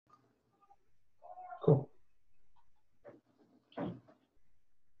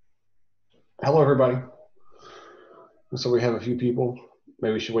Hello, everybody. So we have a few people.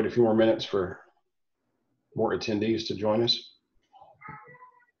 Maybe we should wait a few more minutes for more attendees to join us.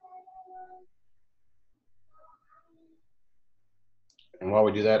 And while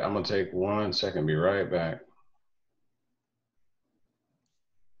we do that, I'm going to take 1 second, be right back.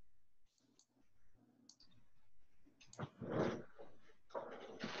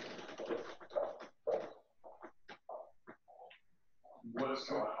 What's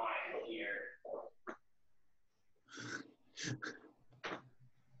going on here?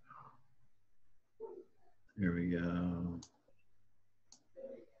 There we go.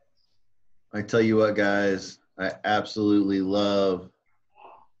 I tell you what, guys, I absolutely love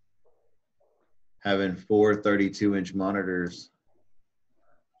having four 32-inch monitors.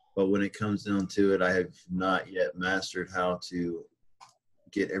 But when it comes down to it, I have not yet mastered how to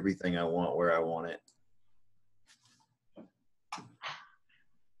get everything I want where I want it.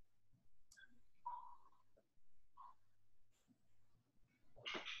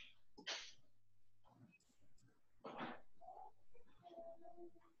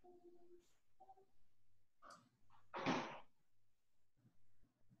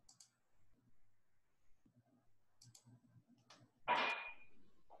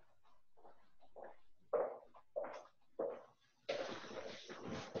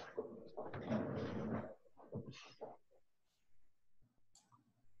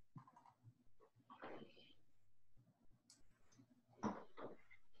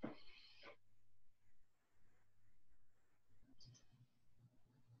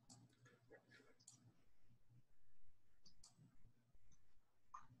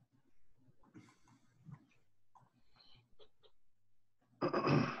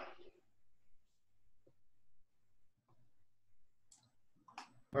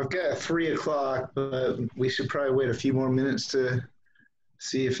 I've got 3 o'clock, but we should probably wait a few more minutes to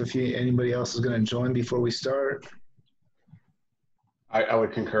see if anybody else is going to join before we start. I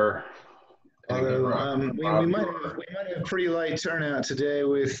would concur. Although we might have a pretty light turnout today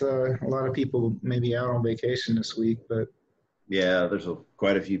with a lot of people maybe out on vacation this week. But yeah, there's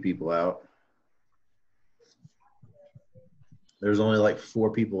quite a few people out. There's only like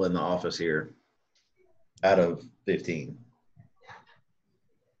 4 people in the office here out of 15.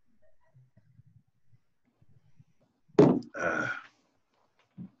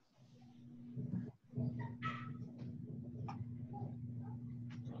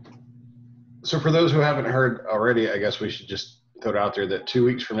 So for those who haven't heard already, I guess we should just throw it out there that 2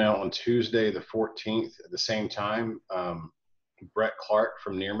 weeks from now on Tuesday, the 14th, at the same time, Brett Clark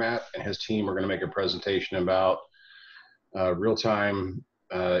from Nearmap and his team are going to make a presentation about real-time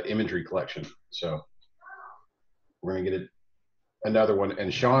imagery collection. So we're going to get another one.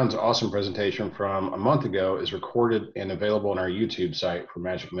 And Sean's awesome presentation from a month ago is recorded and available on our YouTube site for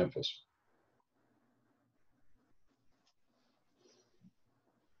Magic Memphis.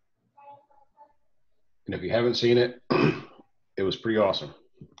 And if you haven't seen it, it was pretty awesome.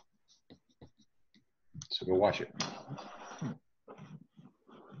 So go watch it.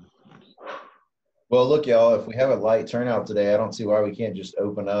 Well, look, y'all, if we have a light turnout today, I don't see why we can't just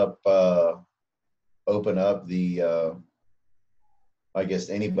open up the I guess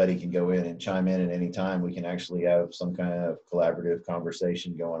anybody can go in and chime in at any time. We can actually have some kind of collaborative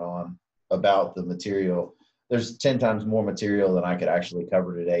conversation going on about the material. There's 10 times more material than I could actually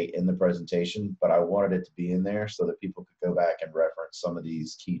cover today in the presentation, but I wanted it to be in there so that people could go back and reference some of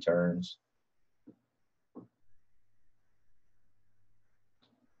these key terms.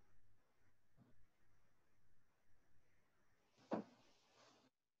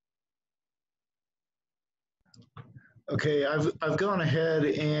 okay, I've gone ahead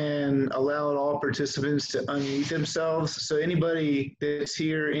and allowed all participants to unmute themselves. So anybody that's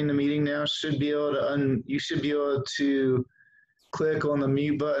here in the meeting now should be able to you should be able to click on the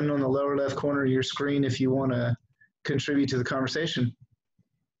mute button on the lower left corner of your screen if you want to contribute to the conversation.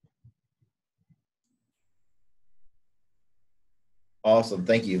 Awesome,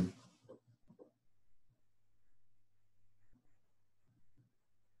 thank you.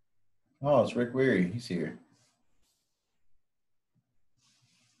 Oh, it's Rick Weary, he's here.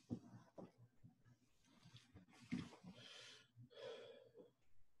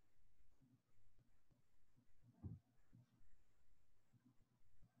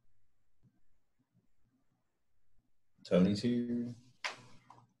 Tony's here.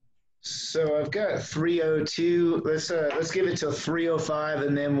 So I've got 302. Let's give it to 305,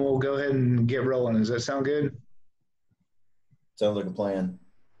 and then we'll go ahead and get rolling. Does that sound good? Sounds like a plan.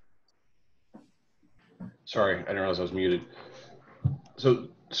 Sorry, I didn't realize I was muted. So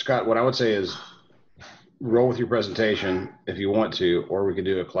Scott, what I would say is roll with your presentation if you want to, or we could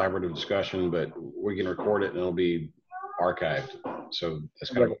do a collaborative discussion, but we can record it and it'll be archived. So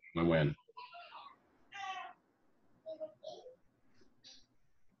that's kind of a win-win.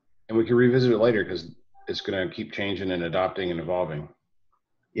 And we can revisit it later because it's going to keep changing and adopting and evolving.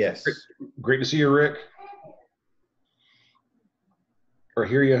 Yes. Great to see you, Rick. Or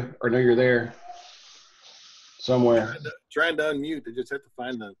hear you, or know you're there somewhere. Trying to unmute. They just have to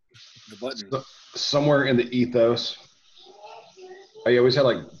find the button. Somewhere in the ethos. Oh yeah, we just had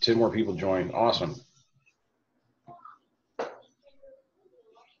like 10 more people join. Awesome.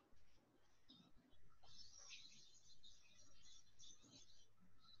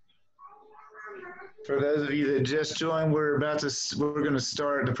 For those of you that just joined, we're going to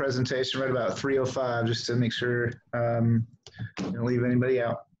start the presentation right about 3:05, just to make sure don't leave anybody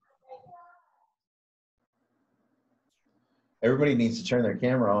out. Everybody needs to turn their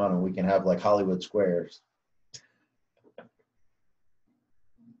camera on and we can have like Hollywood squares.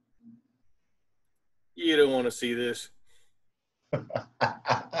 You don't want to see this.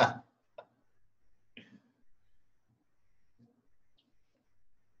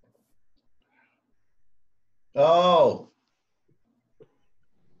 Oh,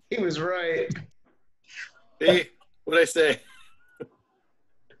 He was right. Hey, what'd I say?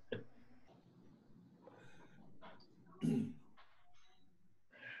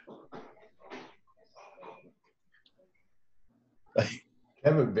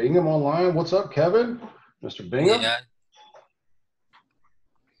 Kevin Bingham online. What's up, Kevin? Mr. Bingham? Yeah.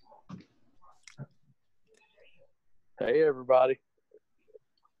 Hey, everybody.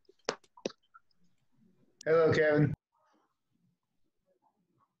 Hello, Kevin.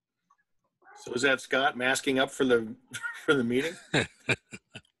 So is that Scott masking up for the meeting?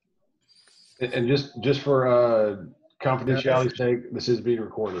 And just for confidentiality's sake, this is being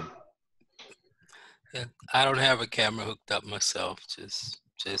recorded. Yeah, I don't have a camera hooked up myself. Just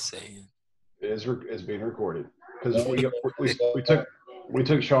saying. It's being recorded because we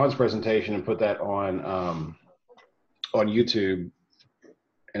took Sean's presentation and put that on YouTube,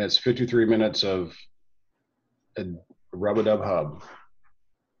 and it's 53 minutes of a rub-a-dub hub.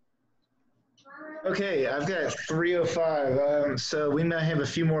 Okay, I've got 3:05. So we might have a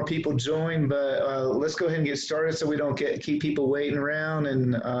few more people join, but let's go ahead and get started so we don't keep people waiting around,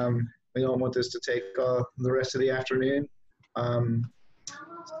 and we don't want this to take the rest of the afternoon.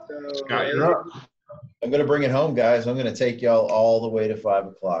 Scott, you're up. I'm going to bring it home, guys. I'm going to take y'all all the way to 5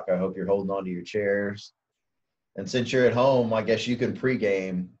 o'clock. I hope you're holding on to your chairs. And since you're at home, I guess you can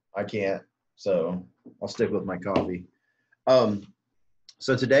pregame. I can't, so I'll stick with my coffee.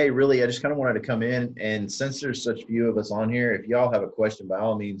 So today, really, I just kind of wanted to come in, and since there's such few of us on here, if y'all have a question, by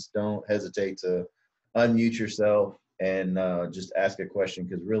all means, don't hesitate to unmute yourself and just ask a question,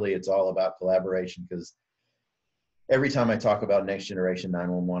 because really it's all about collaboration. Because every time I talk about next generation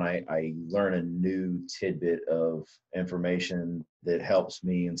 911, I learn a new tidbit of information that helps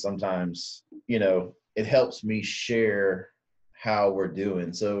me, and sometimes, you know, it helps me share how we're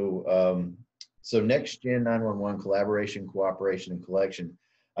doing. So next gen 911, collaboration, cooperation, and collection.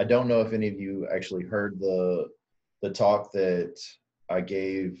 I don't know if any of you actually heard the talk that I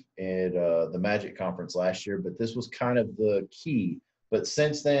gave at the Magic Conference last year, but this was kind of the key. But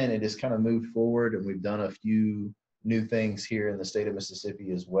since then, it has kind of moved forward, and we've done a few new things here in the state of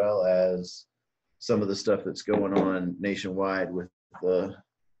Mississippi, as well as some of the stuff that's going on nationwide with the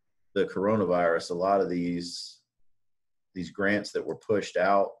coronavirus. A lot of these grants that were pushed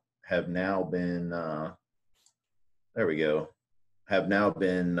out have now been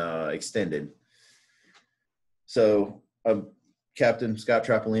extended. So Captain Scott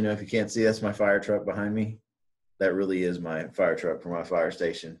Trapolino, if you can't see, that's my fire truck behind me. That really is my fire truck for my fire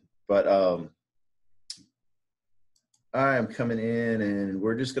station. But I am coming in, and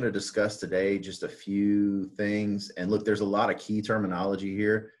we're just going to discuss today just a few things. And look, there's a lot of key terminology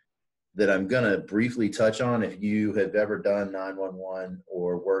here that I'm going to briefly touch on. If you have ever done 911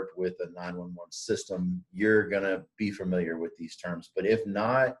 or worked with a 911 system, you're going to be familiar with these terms. But if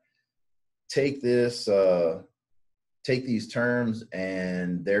not, take these terms,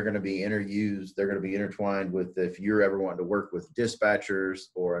 and they're going to be interused. They're going to be intertwined with, if you're ever wanting to work with dispatchers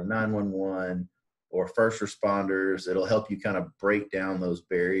or a 911 or first responders, it'll help you kind of break down those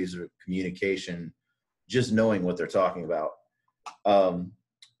barriers of communication, just knowing what they're talking about.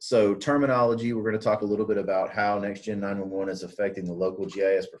 So terminology, we're going to talk a little bit about how Next Gen 911 is affecting the local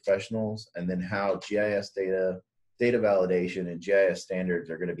GIS professionals, and then how GIS data validation, and GIS standards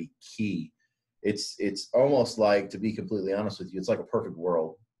are going to be key. It's almost like, to be completely honest with you, it's like a perfect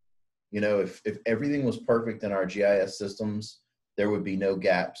world. You know, if everything was perfect in our GIS systems, there would be no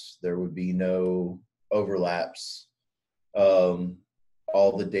gaps. There would be no overlaps.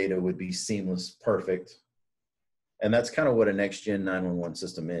 All the data would be seamless, perfect. And that's kind of what a next-gen 911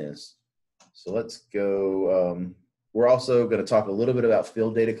 system is. So let's go. We're also going to talk a little bit about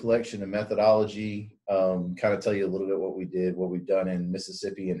field data collection and methodology, kind of tell you a little bit what we did, what we've done in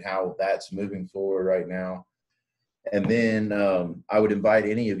Mississippi, and how that's moving forward right now. And then I would invite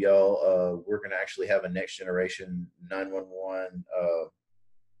any of y'all, we're going to actually have a next generation 911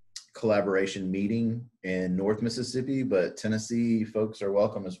 collaboration meeting in North Mississippi, but Tennessee folks are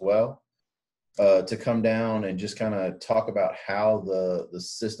welcome as well to come down and just kind of talk about how the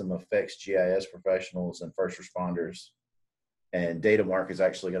system affects GIS professionals and first responders. And Data Mark is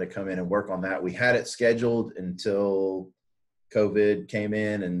actually going to come in and work on that. We had it scheduled until COVID came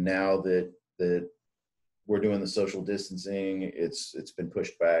in, and now that we're doing the social distancing, it's been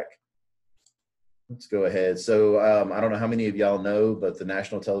pushed back. Let's go ahead. So I don't know how many of y'all know, but the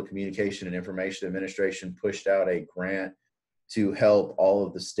National Telecommunication and Information Administration pushed out a grant to help all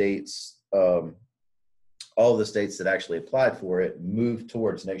of the states that actually applied for it move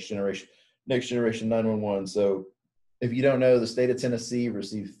towards next generation 911. So if you don't know, the state of Tennessee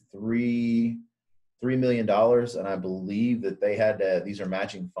received $3 million, and I believe that they had to, these are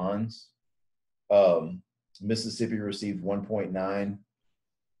matching funds. Mississippi received 1.9.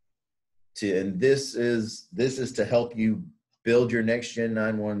 And this is to help you build your next gen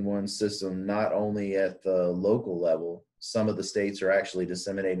 911 system, not only at the local level. Some of the states are actually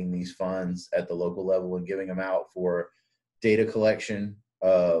disseminating these funds at the local level and giving them out for data collection,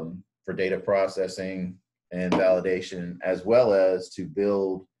 for data processing and validation, as well as to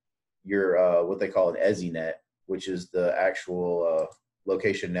build your what they call an EZNet, which is the actual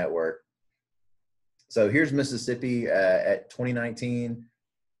location network. So here's Mississippi at 2019.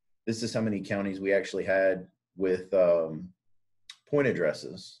 This is how many counties we actually had with point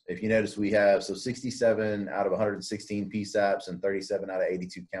addresses. If you notice, we have 67 out of 116 PSAPs and 37 out of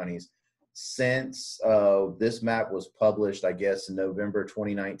 82 counties. Since this map was published, I guess in November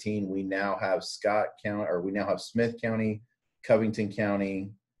 2019, we now have Smith County, Covington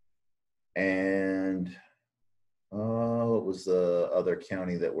County, and what was the other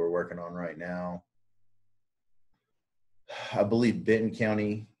county that we're working on right now? I believe Benton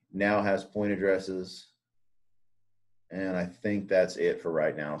County now has point addresses. And I think that's it for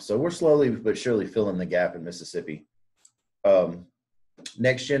right now. So we're slowly but surely filling the gap in Mississippi.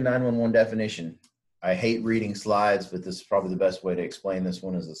 Next gen 911 definition. I hate reading slides, but this is probably the best way to explain this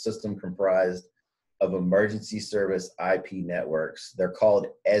one, is a system comprised of emergency service IP networks. They're called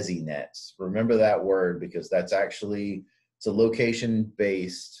EZNets. Remember that word, because that's actually, it's a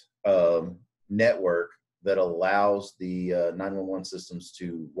location-based network that allows the 911 systems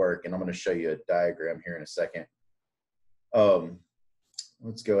to work. And I'm going to show you a diagram here in a second.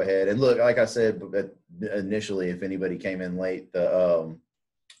 Let's go ahead and look, like I said initially, if anybody came in late,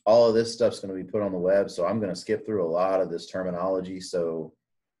 all of this stuff's going to be put on the web. So I'm going to skip through a lot of this terminology. So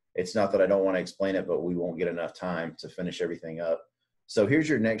it's not that I don't want to explain it, but we won't get enough time to finish everything up. So here's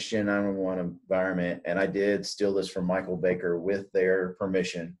your next gen 911 environment. And I did steal this from Michael Baker with their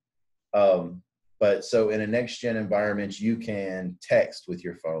permission. But so in a next gen environment, you can text with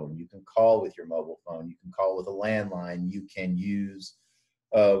your phone, you can call with your mobile phone, you can call with a landline, you can use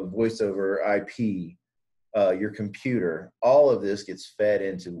voice over IP, your computer. All of this gets fed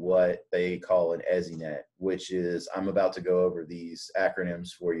into what they call an EZNet, which is, I'm about to go over these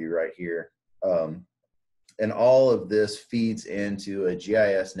acronyms for you right here. And all of this feeds into a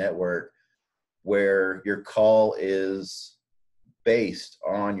GIS network where your call is based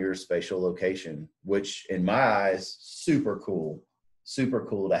on your spatial location, which in my eyes, super cool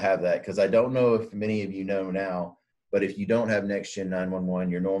to have that. Because I don't know if many of you know now, but if you don't have next gen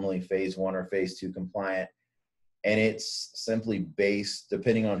 911, you're normally phase 1 or phase 2 compliant. And it's simply based,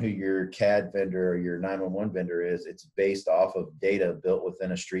 depending on who your CAD vendor or your 911 vendor is, it's based off of data built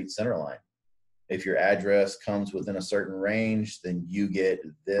within a street center line. If your address comes within a certain range, then you get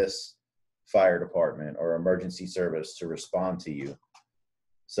this fire department or emergency service to respond to you.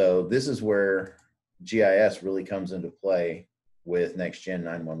 So this is where GIS really comes into play with next gen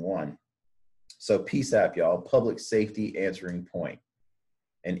 911. So PSAP, y'all, public safety answering point.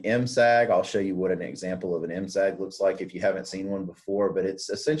 An MSAG, I'll show you what an example of an MSAG looks like if you haven't seen one before, but it's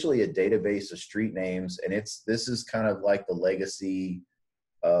essentially a database of street names. And this is kind of like the legacy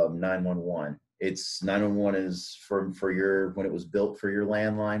of 911. It's 911 is for your, when it was built for your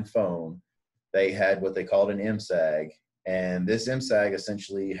landline phone, they had what they called an MSAG. And this MSAG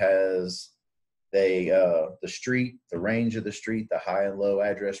essentially has the street, the range of the street, the high and low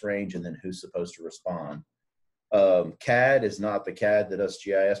address range, and then who's supposed to respond. CAD is not the CAD that us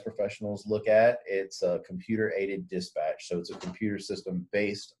GIS professionals look at. It's a computer aided dispatch. So it's a computer system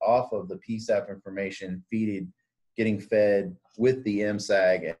based off of the PSAP information getting fed with the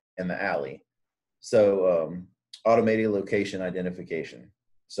MSAG and the alley. So automated location identification.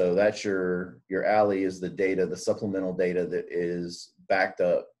 So that's your alley is the data, the supplemental data that is backed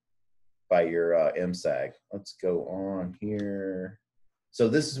up by your MSAG. Let's go on here. So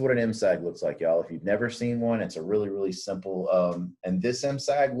this is what an MSAG looks like, y'all. If you've never seen one, it's a really, really simple. And this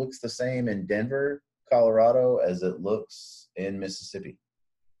MSAG looks the same in Denver, Colorado, as it looks in Mississippi.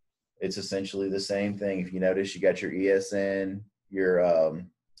 It's essentially the same thing. If you notice, you got your ESN, your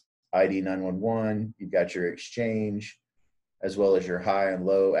ID 911, you've got your exchange, as well as your high and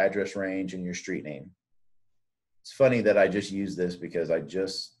low address range and your street name. It's funny that I just used this because I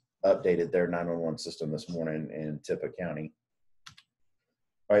just updated their 911 system this morning in Tippah County.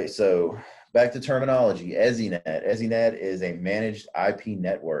 All right, so back to terminology. EZNet. EZNet is a managed IP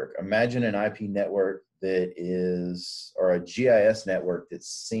network. Imagine an IP network that is, or a GIS network that's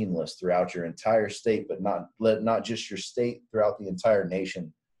seamless throughout your entire state, but not just your state, throughout the entire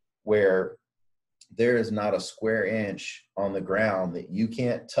nation, where there is not a square inch on the ground that you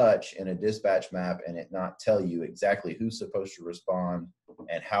can't touch in a dispatch map and it not tell you exactly who's supposed to respond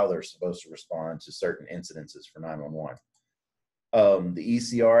and how they're supposed to respond to certain incidences for 911. The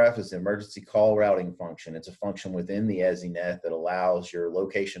ECRF is the emergency call routing function. It's a function within the EZNet that allows your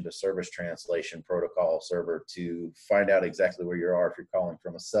location to service translation protocol server to find out exactly where you are if you're calling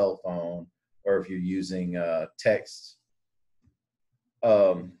from a cell phone or if you're using text.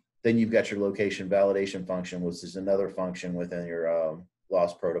 Then you've got your location validation function, which is another function within your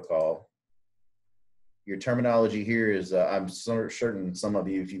loss protocol. Your terminology here is, I'm certain some of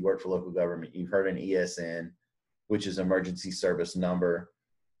you, if you work for local government, you've heard an ESN, which is emergency service number.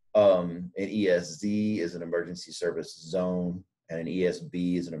 An ESZ is an emergency service zone, and an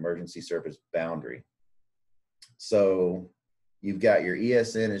ESB is an emergency service boundary. So you've got your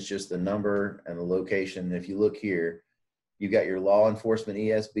ESN is just the number and the location. If you look here, you've got your law enforcement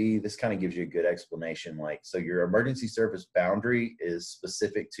ESB. This kind of gives you a good explanation. Like, so your emergency service boundary is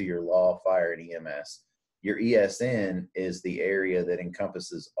specific to your law, fire, and EMS. Your ESN is the area that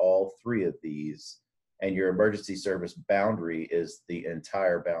encompasses all three of these. And your emergency service boundary is the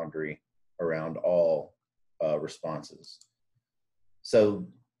entire boundary around all responses. So,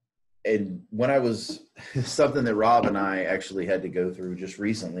 and when I was, something that Rob and I actually had to go through just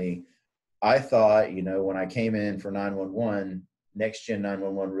recently, I thought, you know, when I came in for 911, Next Gen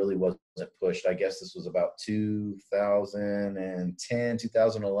 911 really wasn't pushed. I guess this was about 2010,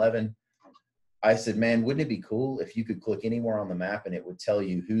 2011. I said, man, wouldn't it be cool if you could click anywhere on the map and it would tell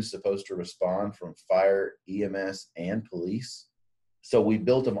you who's supposed to respond from fire, EMS, and police? So we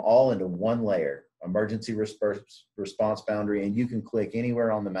built them all into one layer, emergency response boundary, and you can click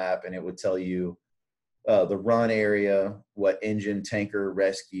anywhere on the map and it would tell you the run area, what engine, tanker,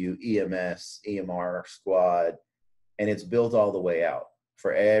 rescue, EMS, EMR squad, and it's built all the way out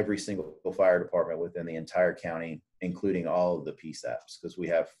for every single fire department within the entire county, including all of the PSAPs, because we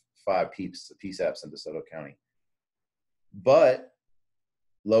have 5 PSAPs in DeSoto County. But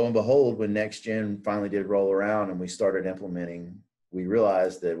lo and behold, when Next Gen finally did roll around and we started implementing, we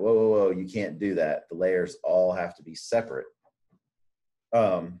realized that, whoa, you can't do that. The layers all have to be separate.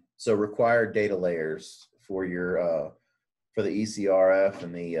 So required data layers for your for the ECRF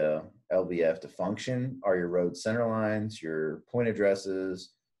and the LVF to function are your road center lines, your point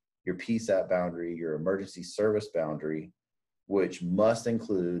addresses, your PSAP boundary, your emergency service boundary, which must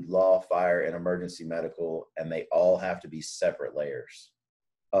include law, fire, and emergency medical, and they all have to be separate layers.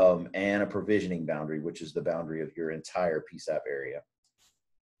 And a provisioning boundary, which is the boundary of your entire PSAP area.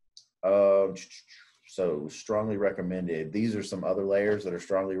 So strongly recommended. These are some other layers that are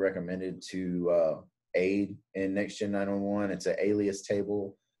strongly recommended to aid in Next Gen 911. It's an alias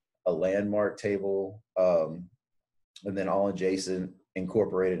table, a landmark table, and then all adjacent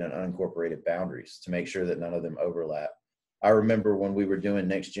incorporated and unincorporated boundaries to make sure that none of them overlap. I remember when we were doing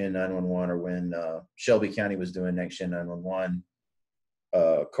Next Gen 911, or when Shelby County was doing Next Gen 911,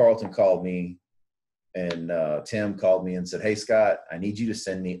 Carlton called me and Tim called me and said, hey, Scott, I need you to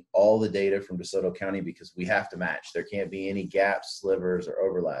send me all the data from DeSoto County because we have to match. There can't be any gaps, slivers, or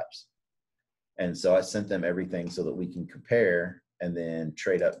overlaps. And so I sent them everything so that we can compare and then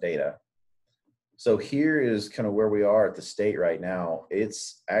trade up data. So here is kind of where we are at the state right now.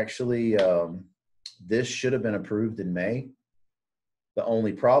 It's actually, this should have been approved in May. The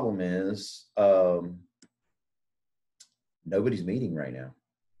only problem is nobody's meeting right now.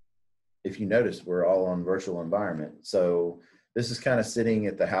 If you notice, we're all on virtual environment. So this is kind of sitting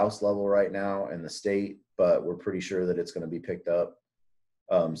at the House level right now in the state, but we're pretty sure that it's going to be picked up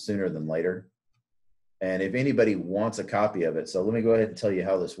sooner than later. And if anybody wants a copy of it, so let me go ahead and tell you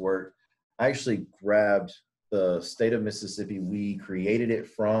how this worked. I actually grabbed the state of Mississippi. We created it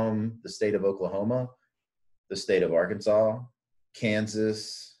from the state of Oklahoma, the state of Arkansas,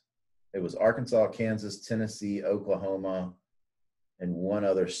 Kansas. It was Arkansas, Kansas, Tennessee, Oklahoma, and one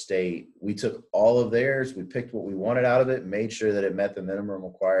other state. We took all of theirs. We picked what we wanted out of it, made sure that it met the minimum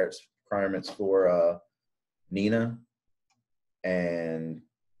requirements for NINA, and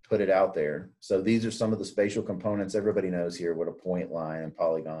put it out there. So these are some of the spatial components. Everybody knows here what a point, line, and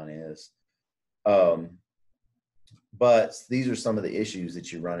polygon is. But these are some of the issues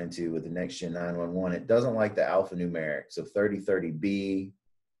that you run into with the Next Gen 911. It doesn't like the alphanumeric. So 3030B,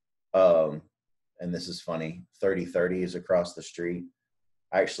 and this is funny, 3030 is across the street.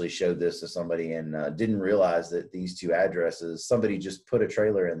 I actually showed this to somebody and didn't realize that these two addresses, somebody just put a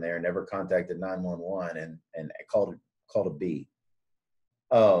trailer in there, never contacted 911 and called a B.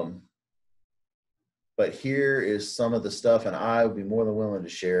 But here is some of the stuff, and I would be more than willing to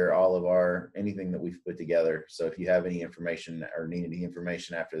share all of anything that we've put together. So if you have any information or need any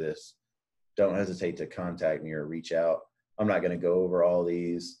information after this, don't hesitate to contact me or reach out. I'm not going to go over all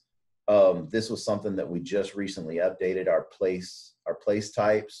these. This was something that we just recently updated, our place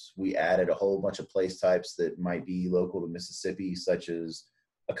types. We added a whole bunch of place types that might be local to Mississippi, such as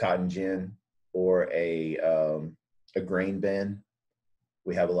a cotton gin or a grain bin.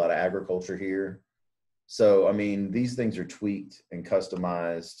 We have a lot of agriculture here. So, I mean, these things are tweaked and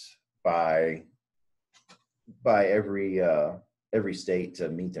customized by every state to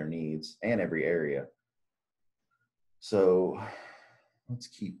meet their needs, and every area. So let's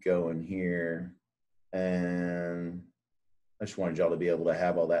keep going here. And I just wanted y'all to be able to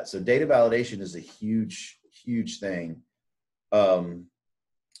have all that. So data validation is a huge, huge thing.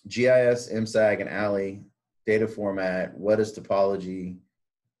 GIS, MSAG, and ALI, data format, what is topology?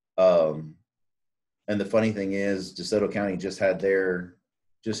 And the funny thing is, DeSoto County just had our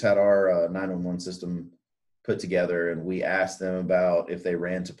 911 system put together, and we asked them about if they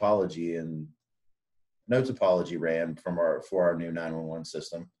ran topology, and no topology ran for our new 911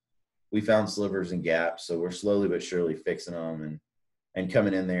 system. We found slivers and gaps, so we're slowly but surely fixing them and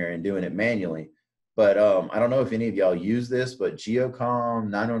coming in there and doing it manually. But I don't know if any of y'all use this, but Geocom,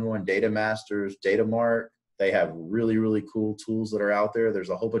 911 Data Masters, Datamark, they have really, really cool tools that are out there. There's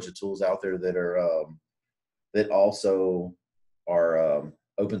a whole bunch of tools out there that are that also are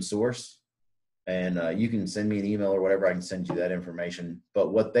open source. And you can send me an email or whatever. I can send you that information.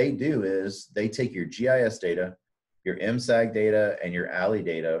 But what they do is they take your GIS data, your MSAG data, and your ALI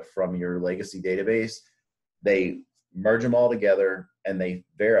data from your legacy database. They merge them all together, and they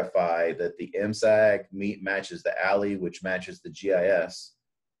verify that the MSAG matches the ALI, which matches the GIS.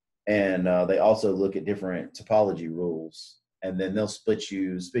 And they also look at different topology rules, and then they'll spit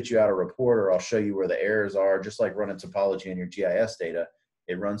you out a report, or I'll show you where the errors are. Just like running topology in your GIS data,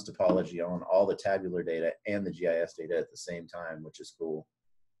 it runs topology on all the tabular data and the GIS data at the same time, which is cool.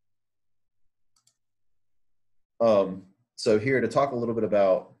 So here to talk a little bit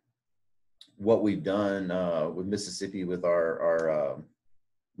about what we've done with Mississippi, with our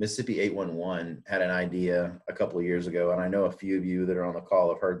Mississippi 811 had an idea a couple of years ago, and I know a few of you that are on the call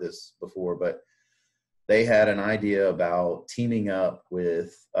have heard this before, but they had an idea about teaming up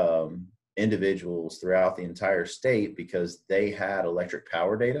with individuals throughout the entire state, because they had electric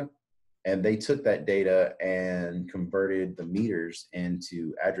power data, and they took that data and converted the meters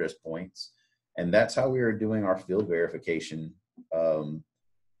into address points. And that's how we are doing our field verification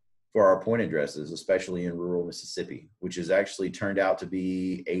for our point addresses, especially in rural Mississippi, which has actually turned out to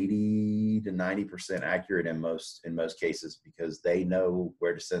be 80 to 90% accurate in most cases, because they know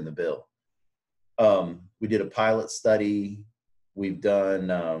where to send the bill. We did a pilot study. We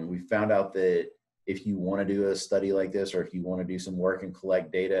found out that if you want to do a study like this, or if you want to do some work and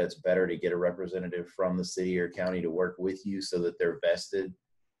collect data, it's better to get a representative from the city or county to work with you, so that they're vested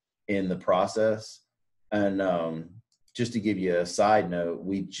in the process. And just to give you a side note,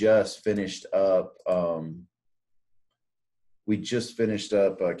 we just finished up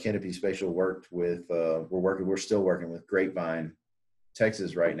Canopy Spatial we're still working with Grapevine,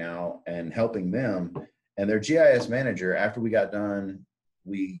 Texas right now, and helping them. And their GIS manager, after we got done,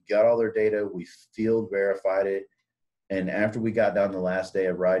 we got all their data, we field verified it. And after we got done the last day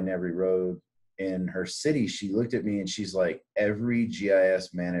of riding every road in her city, she looked at me and she's like, every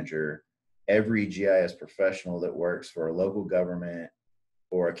GIS manager, every GIS professional that works for a local government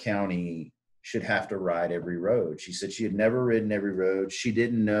or a county should have to ride every road. She said she had never ridden every road. She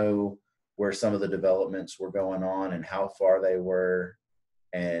didn't know where some of the developments were going on and how far they were.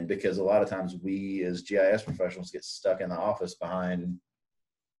 And because a lot of times we as GIS professionals get stuck in the office behind,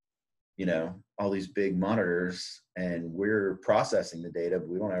 you know, all these big monitors, and we're processing the data, but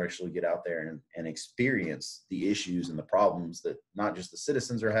we don't actually get out there and experience the issues and the problems that not just the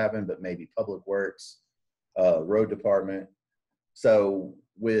citizens are having, but maybe public works, road department. So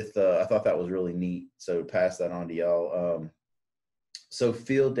with, I thought that was really neat. So pass that on to y'all. So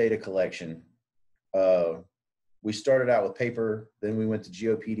field data collection. We started out with paper, then we went to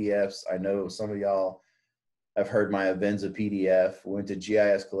GeoPDFs. I know some of y'all have heard my Avenza PDF. We went to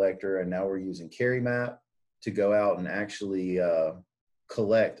GIS Collector, and now we're using CarryMap to go out and actually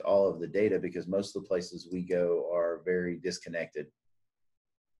collect all of the data, because most of the places we go are very disconnected.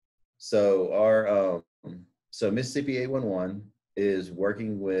 So our so Mississippi 811 is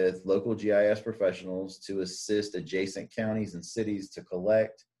working with local GIS professionals to assist adjacent counties and cities to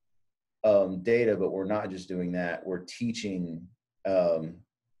collect data, but we're not just doing that. We're teaching them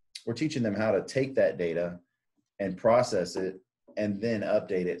how to take that data and process it and then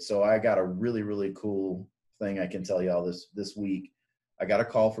update it. So I got a really, really cool thing I can tell y'all this week. I got a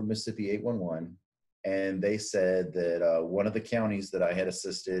call from Mississippi 811, and they said that one of the counties that I had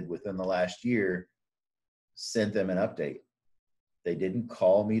assisted within the last year sent them an update. They didn't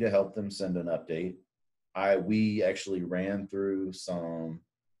call me to help them send an update. We actually ran through some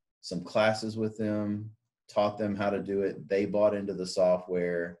classes with them, taught them how to do it. They bought into the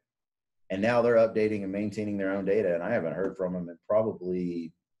software, and now they're updating and maintaining their own data. And I haven't heard from them in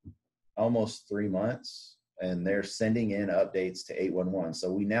probably almost 3 months, and they're sending in updates to 811.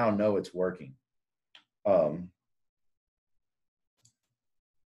 So we now know it's working.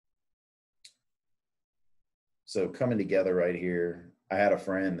 So coming together right here, I had a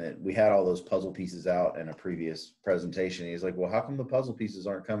friend that we had all those puzzle pieces out in a previous presentation. He's like, well, how come the puzzle pieces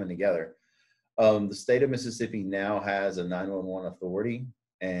aren't coming together? The state of Mississippi now has a 911 authority,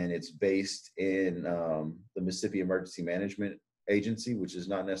 and it's based in the Mississippi Emergency Management Agency, which is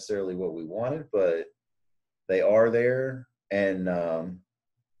not necessarily what we wanted, but they are there. And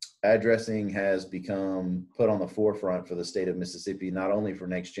addressing has become put on the forefront for the state of Mississippi, not only for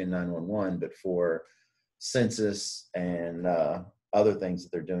Next Gen 911, but for census and other things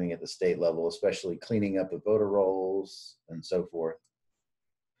that they're doing at the state level, especially cleaning up the voter rolls and so forth.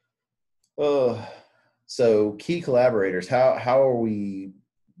 So key collaborators, how are we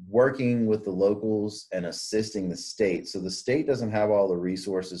working with the locals and assisting the state? So the state doesn't have all the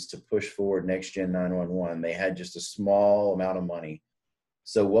resources to push forward Next Gen 911. They had just a small amount of money.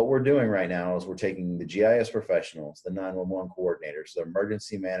 So what we're doing right now is we're taking the GIS professionals, the 911 coordinators, the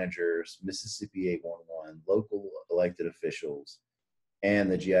emergency managers, Mississippi 811, local elected officials,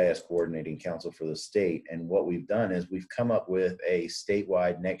 and the GIS Coordinating Council for the state. And what we've done is we've come up with a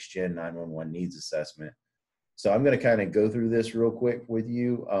statewide Next Gen 911 needs assessment. So I'm going to kind of go through this real quick with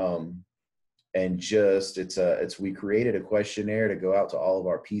you. And just, we created a questionnaire to go out to all of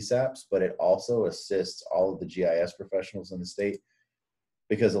our PSAPs, but it also assists all of the GIS professionals in the state.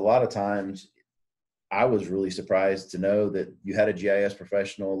 Because a lot of times I was really surprised to know that you had a GIS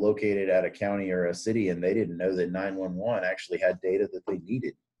professional located at a county or a city, and they didn't know that 911 actually had data that they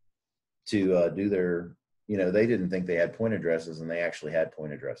needed to do their, they didn't think they had point addresses, and they actually had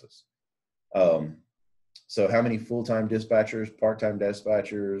point addresses. So how many full-time dispatchers, part-time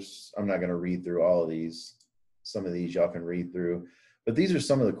dispatchers? I'm not going to read through all of these. Some of these y'all can read through. But these are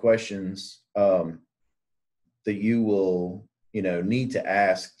some of the questions that you will need to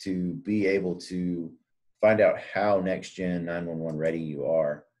ask to be able to find out how Next Gen 911 ready you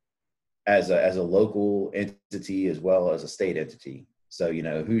are as a local entity as well as a state entity. So,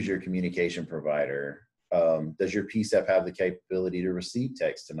 who's your communication provider? Does your PSAP have the capability to receive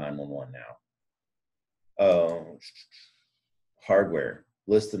text to 911 now? Hardware.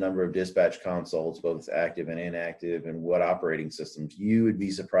 List the number of dispatch consoles, both active and inactive, and what operating systems. You would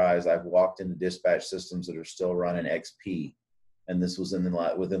be surprised. I've walked into dispatch systems that are still running XP, and this was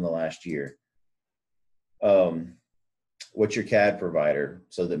within the last year. What's your CAD provider,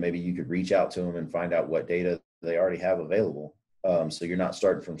 so that maybe you could reach out to them and find out what data they already have available, so you're not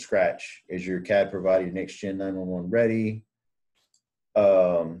starting from scratch. Is your CAD provider Next Gen 911 ready?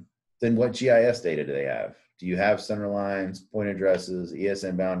 Then what GIS data do they have? Do you have center lines, point addresses,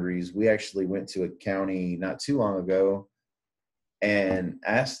 ESN boundaries? We actually went to a county not too long ago and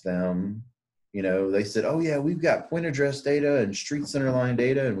asked them, they said, oh yeah, we've got point address data and street center line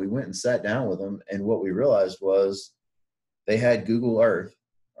data. And we went and sat down with them. And what we realized was they had Google Earth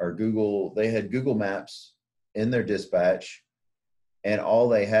they had Google Maps in their dispatch. And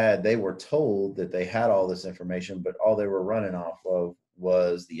they were told that they had all this information, but all they were running off of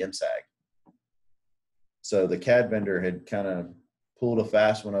was the MSAG. So the CAD vendor had kind of pulled a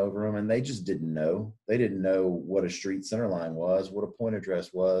fast one over them, and they just didn't know. They didn't know what a street center line was, what a point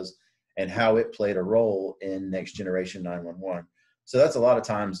address was, and how it played a role in next generation 911. So that's a lot of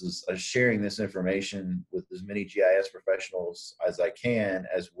times is sharing this information with as many GIS professionals as I can,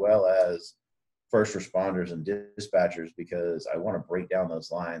 as well as first responders and dispatchers, because I want to break down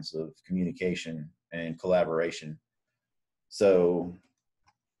those lines of communication and collaboration. So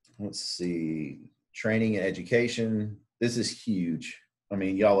let's see, training and education. This is huge. I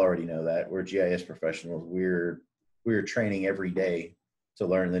mean, y'all already know that. We're GIS professionals. We're training every day to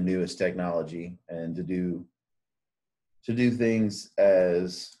learn the newest technology and to do things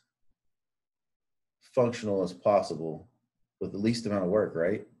as functional as possible with the least amount of work,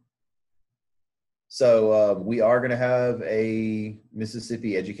 right? So we are going to have a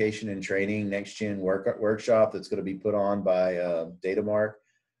Mississippi Education and Training Next Gen workshop that's going to be put on by Datamark.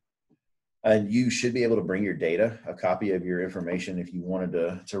 And you should be able to bring your data, a copy of your information if you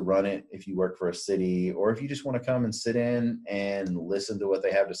wanted to run it, if you work for a city, or if you just want to come and sit in and listen to what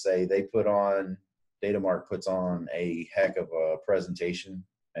they have to say. Datamark puts on a heck of a presentation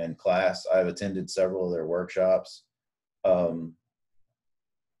and class. I've attended several of their workshops.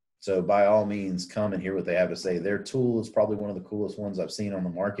 So by all means, come and hear what they have to say. Their tool is probably one of the coolest ones I've seen on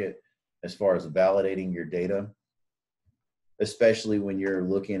the market as far as validating your data, especially when you're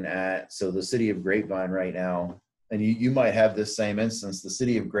looking at, so the city of Grapevine right now, and you might have this same instance, the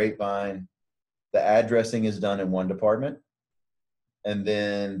city of Grapevine, the addressing is done in one department, and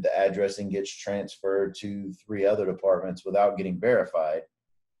then the addressing gets transferred to 3 other departments without getting verified.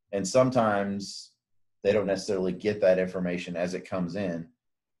 And sometimes they don't necessarily get that information as it comes in.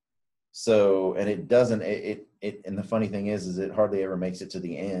 So, and it doesn't, and the funny thing is it hardly ever makes it to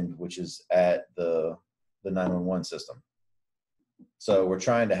the end, which is at the 911 system. So we're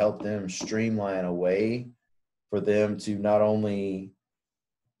trying to help them streamline a way for them to not only,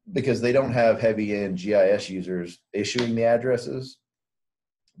 because they don't have heavy end GIS users issuing the addresses,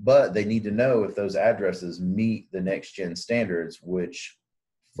 but they need to know if those addresses meet the next gen standards, which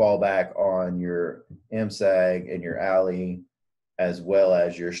fall back on your MSAG and your alley, as well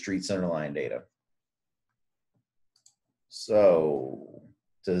as your street center line data. So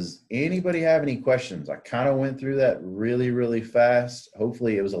does anybody have any questions? I kind of went through that really, really fast.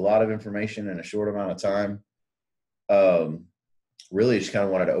 Hopefully it was a lot of information in a short amount of time. Really just kind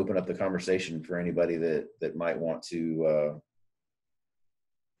of wanted to open up the conversation for anybody that might want to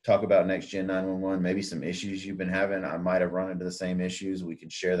talk about Next Gen 911, maybe some issues you've been having. I might have run into the same issues. We can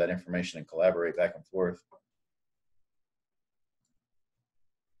share that information and collaborate back and forth.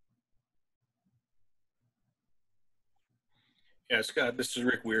 Yeah, Scott, this is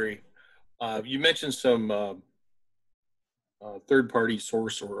Rick Weary. You mentioned some third-party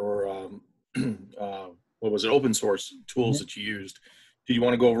source or what was it, open source tools that you used. Do you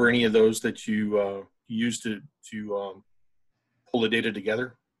want to go over any of those that you used to pull the data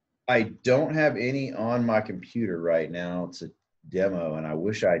together? I don't have any on my computer right now to demo, and I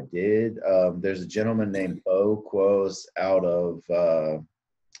wish I did. There's a gentleman named Bo Quos out of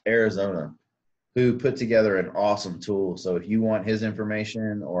Arizona who put together an awesome tool. So if you want his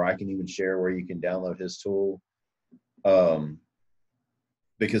information, or I can even share where you can download his tool,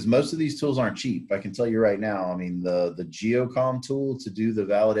 because most of these tools aren't cheap. I can tell you right now, I mean, the Geocom tool to do the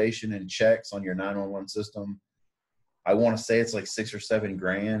validation and checks on your 911 system, I want to say it's like $6 or $7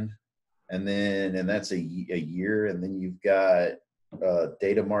 grand. And that's a year. And then you've got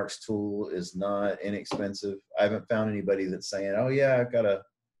Datamark's tool is not inexpensive. I haven't found anybody that's saying, oh yeah, I've got a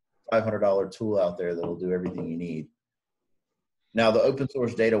 $500 tool out there that'll do everything you need. Now the open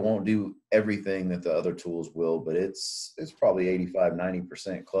source data won't do everything that the other tools will, but it's probably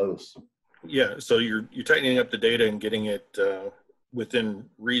 85-90% close. Yeah, so you're tightening up the data and getting it within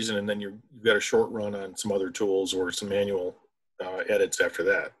reason, and then you've got a short run on some other tools or some manual edits after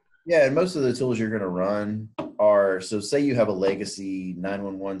that. Yeah, and most of the tools you're going to run are, so say you have a legacy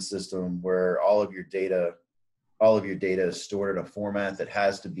 911 system where all of your data is stored in a format that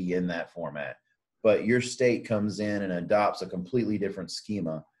has to be in that format, but your state comes in and adopts a completely different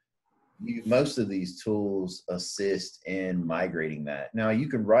schema. Most of these tools assist in migrating that. Now you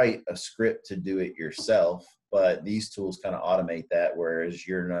can write a script to do it yourself, but these tools kind of automate that, whereas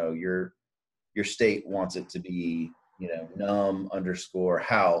your state wants it to be,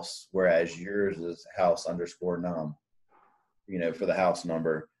 num_house, whereas yours is house_num, for the house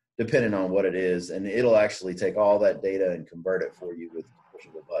number, depending on what it is. And it'll actually take all that data and convert it for you with the push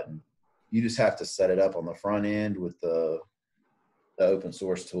of a button. You just have to set it up on the front end with the open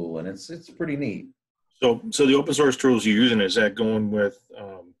source tool, and it's pretty neat. So the open source tools you're using, is that going with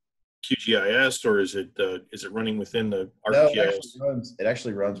QGIS, or is it running within the No, ArcGIS? it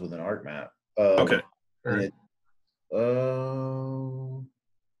actually runs with an ArcMap. Okay. All And right. it,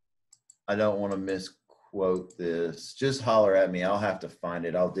 I don't want to misquote this. Just holler at me. I'll have to find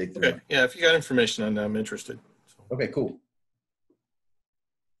it. I'll dig through. Okay. Yeah, if you got information on that, I'm interested. So. Okay, cool.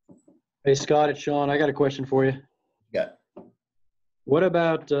 Hey, Scott, it's Sean. I got a question for you. Yeah. What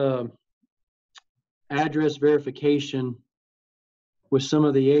about address verification with some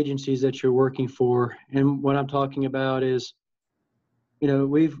of the agencies that you're working for? And what I'm talking about is,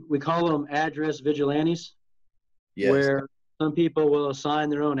 we call them address vigilantes, Yes. where some people will assign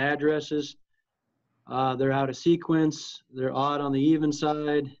their own addresses. They're out of sequence. They're odd on the even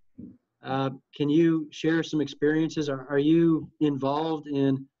side. Can you share some experiences? Are you involved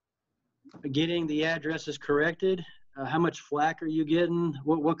in getting the addresses corrected? How much flack are you getting?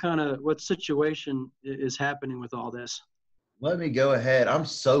 What situation is happening with all this? Let me go ahead. I'm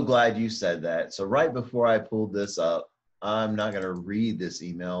so glad you said that. So right before I pulled this up, I'm not going to read this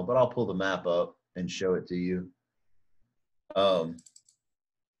email, but I'll pull the map up and show it to you. I'll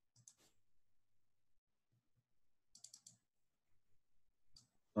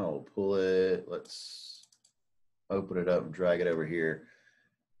pull it. Let's open it up and drag it over here.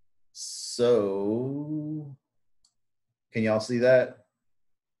 So can y'all see that?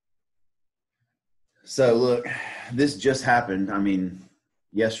 So look, this just happened. I mean,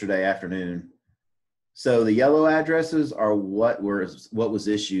 yesterday afternoon. So the yellow addresses are what was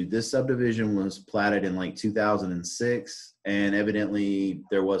issued. This subdivision was platted in like 2006, and evidently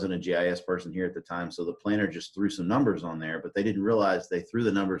there wasn't a GIS person here at the time, so the planner just threw some numbers on there, but they didn't realize they threw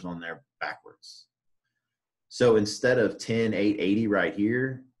the numbers on there backwards. So instead of 10,880 right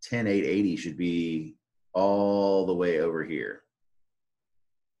here, 10,880 should be all the way over here.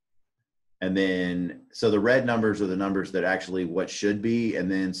 And then, so the red numbers are the numbers that actually what should be.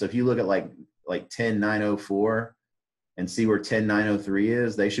 And then, so if you look at like 10,904 and see where 10,903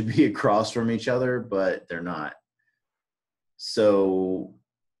 is, they should be across from each other, but they're not. So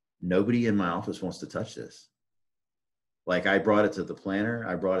nobody in my office wants to touch this. Like, I brought it to the planner,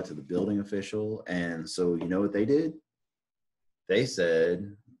 I brought it to the building official. And so you know what they did? They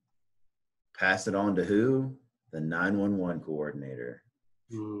said, pass it on to who? The 911 coordinator.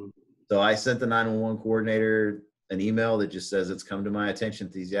 So I sent the 911 coordinator an email that just says, it's come to my attention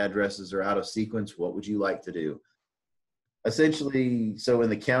that these addresses are out of sequence. What would you like to do? Essentially, so in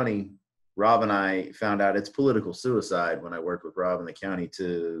the county, Rob and I found out it's political suicide when I worked with Rob in the county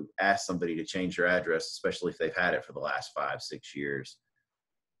to ask somebody to change their address, especially if they've had it for the last 5-6 years.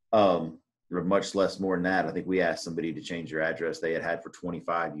 Or much less more than that. I think we asked somebody to change their address they had for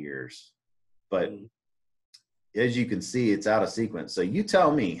 25 years. But as you can see, it's out of sequence. So you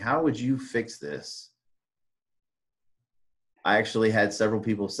tell me, how would you fix this? I actually had several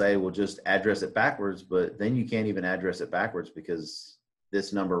people say, well, just address it backwards, but then you can't even address it backwards because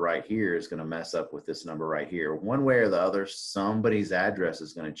this number right here is going to mess up with this number right here. One way or the other, somebody's address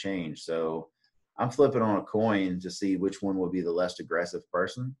is going to change. So I'm flipping on a coin to see which one will be the less aggressive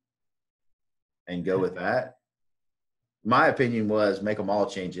person and go with that. My opinion was make them all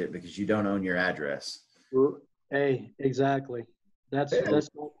change it because you don't own your address. Hey, exactly. That's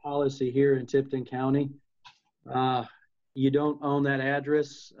my policy here in Tipton County. You don't own that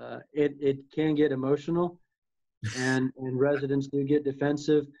address. It can get emotional, and residents do get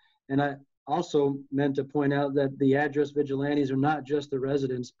defensive. And I also meant to point out that the address vigilantes are not just the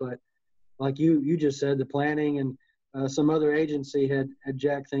residents, but like you just said, the planning and some other agency had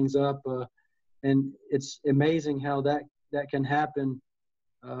jacked things up. And it's amazing how that can happen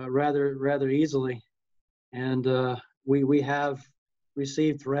rather easily. And we have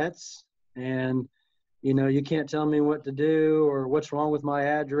received threats, and you can't tell me what to do or what's wrong with my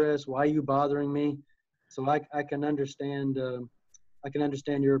address. Why are you bothering me? So I can understand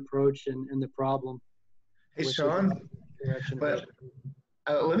your approach and the problem. Hey, Sean, but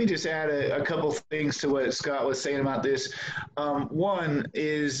let me just add a couple things to what Scott was saying about this. One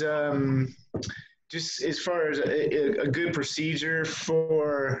is just as far as a good procedure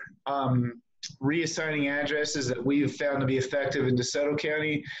for reassigning addresses that we've found to be effective in DeSoto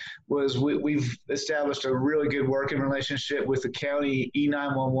County was we've established a really good working relationship with the county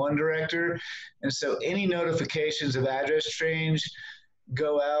E911 director. And so any notifications of address change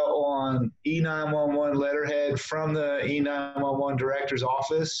go out on E911 letterhead from the E911 director's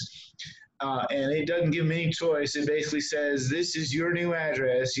office. And it doesn't give them any choice. It basically says, this is your new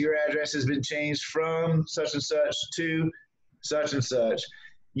address. Your address has been changed from such and such to such and such.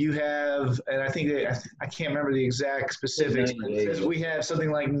 you have, and I think I can't remember the exact specifics, but it says we have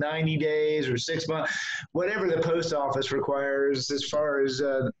something like 90 days or 6 months, whatever the post office requires as far as,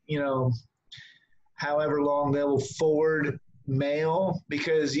 you know, however long they will forward mail,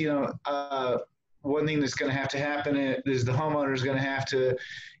 because, you know, one thing that's going to have to happen is the homeowner is going to have to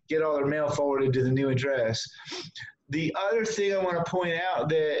get all their mail forwarded to the new address. The other thing I want to point out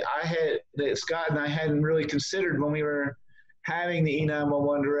that Scott and I hadn't really considered when we were having the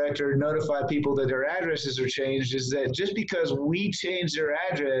E911 director notify people that their addresses are changed is that just because we change their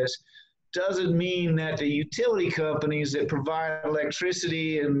address doesn't mean that the utility companies that provide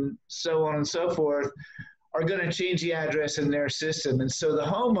electricity and so on and so forth are going to change the address in their system. And so the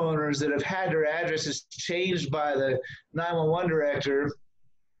homeowners that have had their addresses changed by the 911 director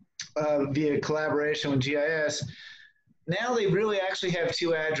via collaboration with GIS, now they really actually have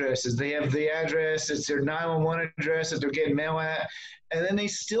two addresses. They have the address that's their 911 address that they're getting mail at, and then they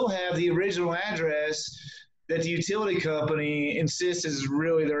still have the original address that the utility company insists is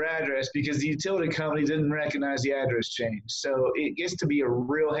really their address because the utility company didn't recognize the address change. So it gets to be a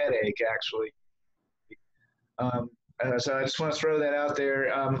real headache, actually. So I just want to throw that out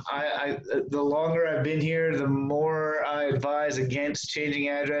there. The longer I've been here, the more I advise against changing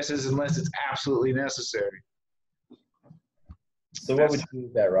addresses unless it's absolutely necessary. So what would you do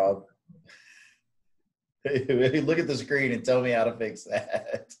with that, Rob? Look at the screen and tell me how to fix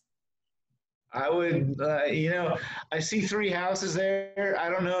that. I would, you know, I see 3 houses there. I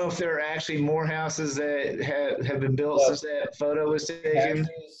don't know if there are actually more houses that have been built since that photo was taken.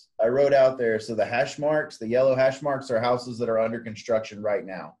 I wrote out there, so the hash marks, the yellow hash marks are houses that are under construction right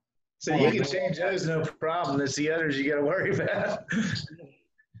now. So you can change those, no problem. It's the others you got to worry about.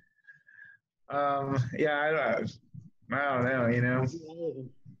 Yeah, I don't know, you know.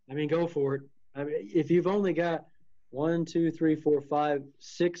 I mean, go for it. I mean, if you've only got 1, 2, 3, 4, 5,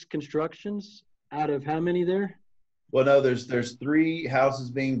 6 constructions out of how many there? Well, no, there's 3 houses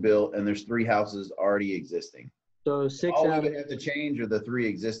being built and there's 3 houses already existing. So 6 All out we of. would have to change are the 3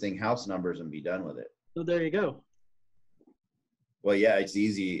 existing house numbers and be done with it. So there you go. Well, yeah, it's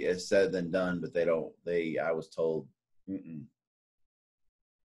easy. It's said than done, but I was told,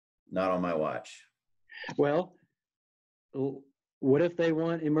 not on my watch. Well, what if they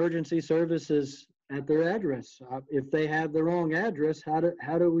want emergency services at their address? If they have the wrong address, how do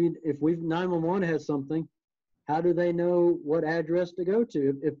we, if 911 has something, how do they know what address to go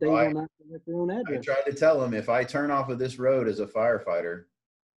to if they will not get their own address? I tried to tell them, if I turn off of this road as a firefighter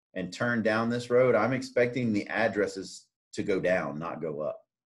and turn down this road, I'm expecting the addresses to go down, not go up.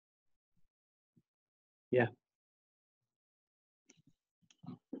 Yeah.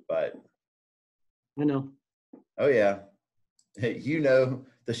 But I know. oh yeah, you know,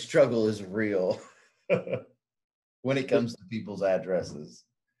 the struggle is real when it comes to people's addresses.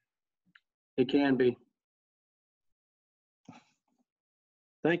 It can be.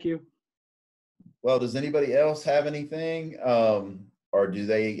 Thank you. Well, does anybody else have anything? Or do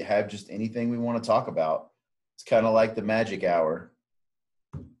they have just anything we want to talk about? It's kind of like the magic hour.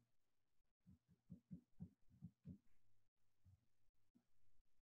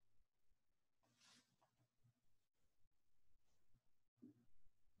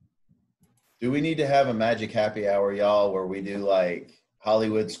 Do we need to have a magic happy hour, y'all, where we do like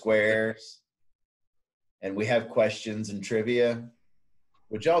Hollywood Squares and we have questions and trivia?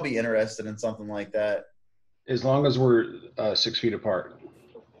 Would y'all be interested in something like that? As long as we're 6 feet apart.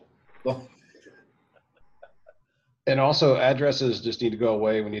 And also, addresses just need to go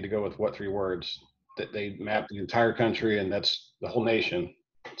away. We need to go with what 3 words? That they map the entire country, and that's the whole nation.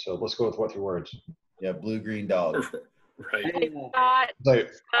 So let's go with what 3 words? Yeah, blue, green dog. Right. Hey, Scott,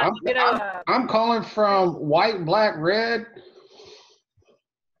 Like, I'm calling from white, black, red.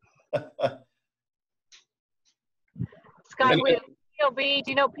 Scott, with POB, do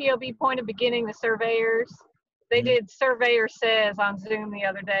you know POB, point of beginning, the surveyors? They did Surveyor Says on Zoom the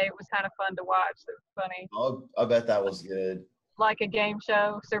other day. It was kind of fun to watch. It was funny. Oh, I bet that was good. Like a game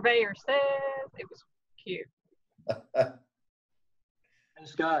show. Surveyor Says. It was cute. And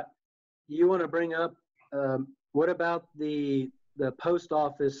Scott, you want to bring up what about the post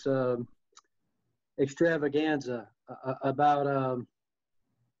office extravaganza about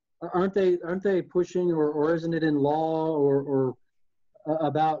aren't they pushing or isn't it in law or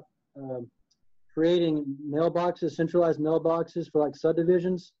about creating mailboxes, centralized mailboxes for like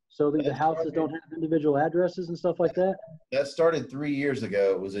subdivisions so that the houses don't have individual addresses and stuff like that? That started 3 years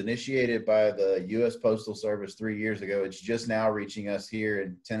ago. It was initiated by the U.S. Postal Service 3 years ago. It's just now reaching us here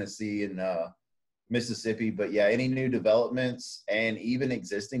in Tennessee and Mississippi. But yeah, any new developments and even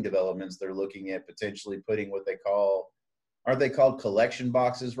existing developments, they're looking at potentially putting what they call Aren't they called collection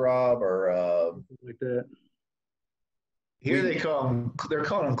boxes, Rob? Or like that. Here they're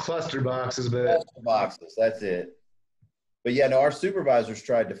calling them cluster boxes, but cluster boxes. That's it. But yeah, no, our supervisors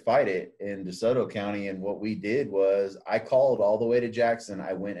tried to fight it in DeSoto County, and what we did was I called all the way to Jackson.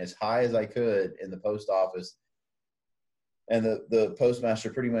 I went as high as I could in the post office, and the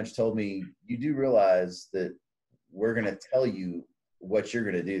postmaster pretty much told me, "You do realize that we're going to tell you what you're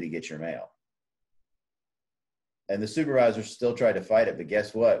going to do to get your mail." And the supervisors still tried to fight it, but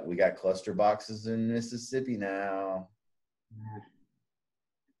guess what? We got cluster boxes in Mississippi now.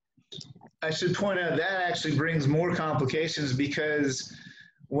 I should point out that actually brings more complications, because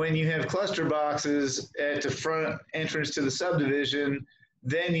when you have cluster boxes at the front entrance to the subdivision,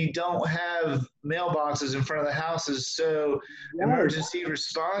 then you don't have mailboxes in front of the houses. So emergency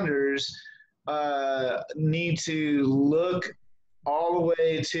responders need to look all the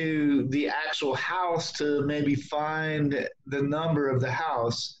way to the actual house to maybe find the number of the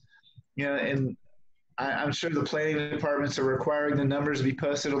house. And I'm sure the planning departments are requiring the numbers to be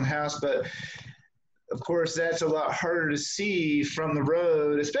posted on the house, but of course that's a lot harder to see from the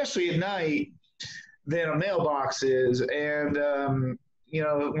road, especially at night, than a mailbox is. And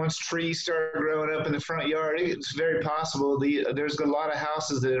once trees start growing up in the front yard, it's very possible there's a lot of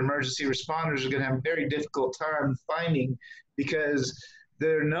houses that emergency responders are going to have a very difficult time finding, because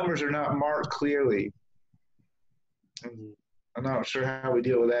their numbers are not marked clearly. I'm not sure how we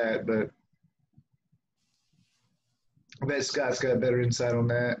deal with that, but I bet Scott's got better insight on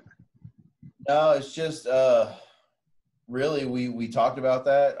that. No, it's just really we talked about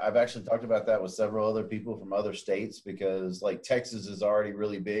that. I've actually talked about that with several other people from other states, because like Texas is already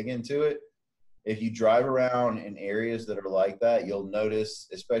really big into it. If you drive around in areas that are like that, you'll notice,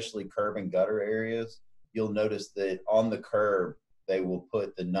 especially curb and gutter areas, you'll notice that on the curb they will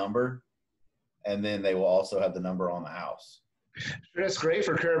put the number, and then they will also have the number on the house. Sure, that's great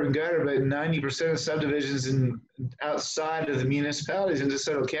for curb and gutter, but 90% of subdivisions outside of the municipalities in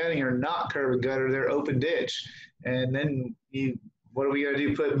DeSoto County are not curb and gutter; they're open ditch. And then what are we going to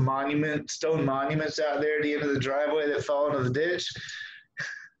do? Put stone monuments out there at the end of the driveway that fall into the ditch?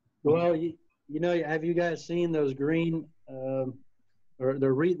 Well, have you guys seen those green or the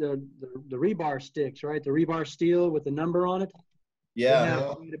rebar sticks, right? The rebar steel with the number on it.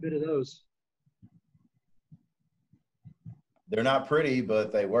 Yeah, quite a bit of those. They're not pretty,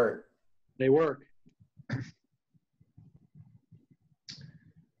 but they work. They work.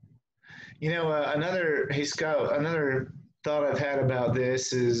 Another thought I've had about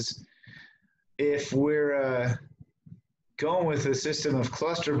this is, if we're going with a system of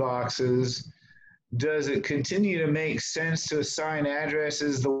cluster boxes, does it continue to make sense to assign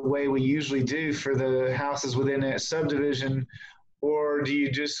addresses the way we usually do for the houses within that subdivision? Or do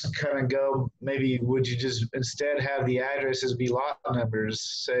you just kind of go, maybe would you just instead have the addresses be lot numbers?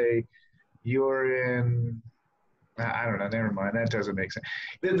 Say you're in, I don't know, never mind. That doesn't make sense.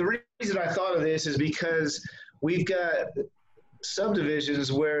 The reason I thought of this is because we've got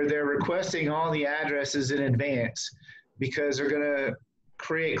subdivisions where they're requesting all the addresses in advance, because they're going to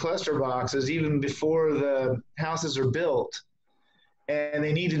create cluster boxes even before the houses are built. And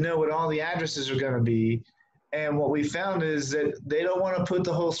they need to know what all the addresses are going to be. And what we found is that they don't want to put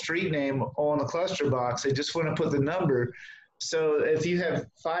the whole street name on the cluster box. They just want to put the number. So if you have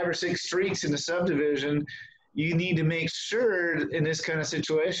 5 or 6 streets in the subdivision, you need to make sure in this kind of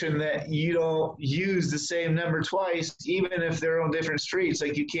situation that you don't use the same number twice, even if they're on different streets.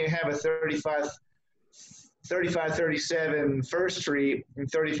 Like you can't have a 3537 First Street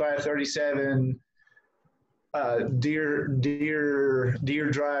and 3537 Deer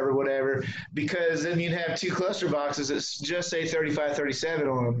Drive or whatever, because then you'd have 2 cluster boxes that just say 3537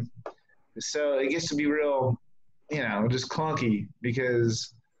 on them. So it gets to be real, just clunky,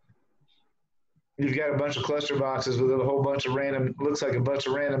 because you've got a bunch of cluster boxes with a whole bunch of looks like a bunch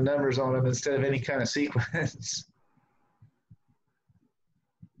of random numbers on them instead of any kind of sequence.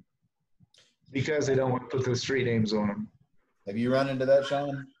 Because they don't want to put the street names on them. Have you run into that,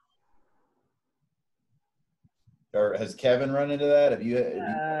 Sean? Or has Kevin run into that? Have you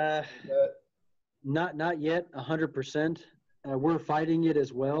that? Not yet 100%. We're fighting it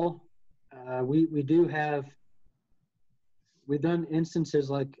as well. We've done instances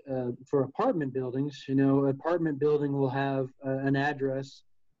like for apartment buildings. Apartment building will have an address,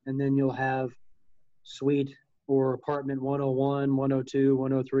 and then you'll have suite or apartment 101, 102,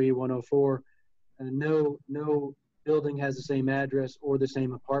 103, 104. No building has the same address or the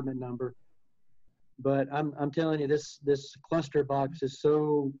same apartment number. But I'm telling you, this cluster box is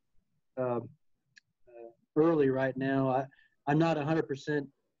so early right now. I'm not 100%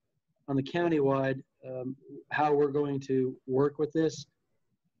 on the countywide how we're going to work with this,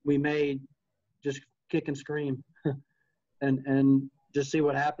 we may just kick and scream and just see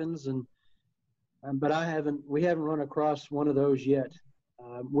what happens. And but we haven't run across one of those yet.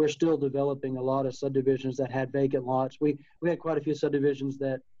 We're still developing a lot of subdivisions that had vacant lots. We had quite a few subdivisions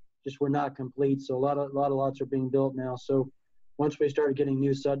that just were not complete. So a lot of lots are being built now. So once we start getting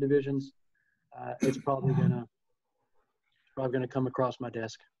new subdivisions, it's probably gonna come across my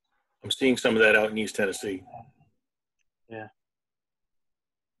desk. I'm seeing some of that out in East Tennessee. Yeah.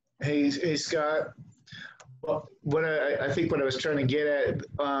 Hey, Scott. Well, I think what I was trying to get at,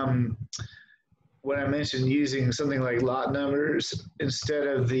 when I mentioned using something like lot numbers instead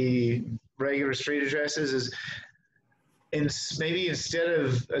of the regular street addresses is maybe instead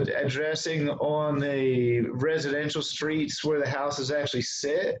of addressing on the residential streets where the houses actually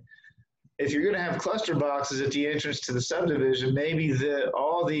sit, if you're going to have cluster boxes at the entrance to the subdivision, maybe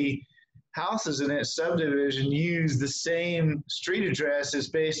all the houses in that subdivision use the same street addresses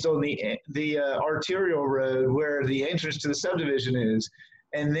based on the arterial road where the entrance to the subdivision is.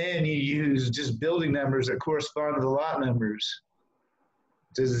 And then you use just building numbers that correspond to the lot numbers.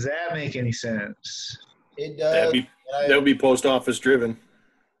 Does that make any sense? It does. That would be post office driven.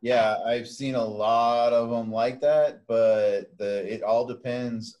 Yeah, I've seen a lot of them like that, but it all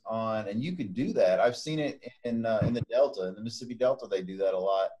depends on, and you could do that. I've seen it in the Delta, in the Mississippi Delta. They do that a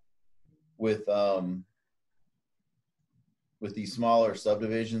lot with these smaller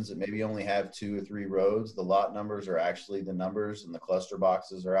subdivisions that maybe only have 2 or 3 roads. The lot numbers are actually the numbers, and the cluster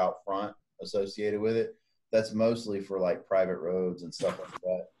boxes are out front associated with it. That's mostly for like private roads and stuff like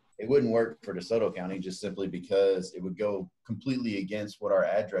that. It wouldn't work for DeSoto County just simply because it would go completely against what our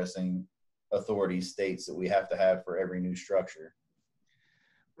addressing authority states that we have to have for every new structure.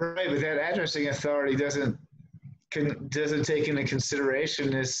 Right, but that addressing authority doesn't take into consideration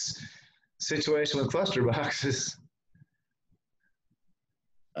this situation with cluster boxes.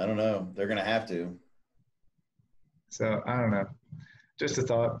 I don't know. They're going to have to. So I don't know. Just a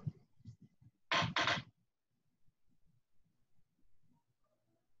thought.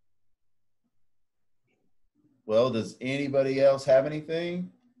 Well, does anybody else have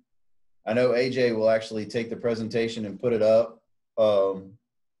anything? I know AJ will actually take the presentation and put it up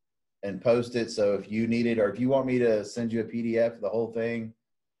and post it. So if you need it, or if you want me to send you a PDF of the whole thing,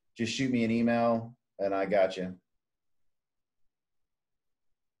 just shoot me an email and I got you.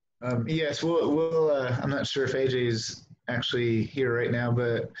 Yes, we'll I'm not sure if AJ is actually here right now,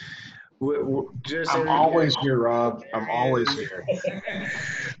 but I'm always here, Rob. I'm always here.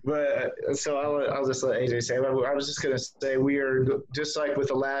 But so I'll just let AJ say. I was just going to say we are just like with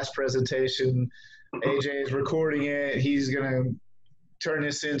the last presentation. AJ is recording it. He's going to turn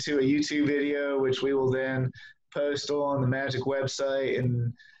this into a YouTube video, which we will then post on the Magic website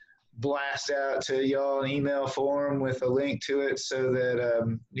and blast out to y'all in email form with a link to it so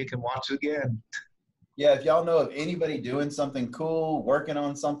that you can watch it again. Yeah, if y'all know of anybody doing something cool, working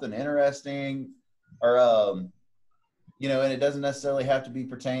on something interesting, or and it doesn't necessarily have to be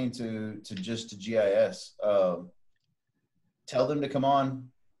pertained to GIS. Tell them to come on,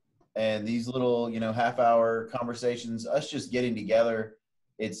 and these little half-hour conversations, us just getting together,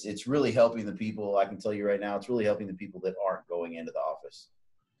 it's really helping the people. I can tell you right now, it's really helping the people that aren't going into the office.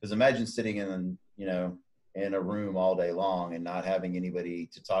 Because imagine sitting in a room all day long and not having anybody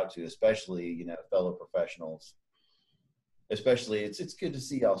to talk to, especially fellow professionals. Especially, it's good to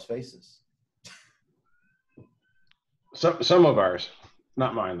see y'all's faces. Some of ours,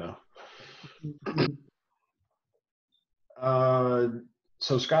 not mine though.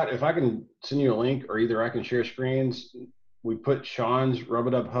 So Scott, if I can send you a link, or either I can share screens. We put Sean's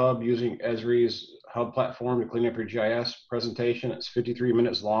Rub-a-Dub Hub using Esri's Hub platform to clean up your GIS presentation. It's 53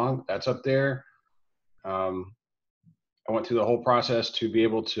 minutes long. That's up there. I went through the whole process to be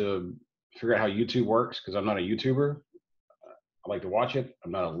able to figure out how YouTube works, because I'm not a YouTuber. I like to watch it.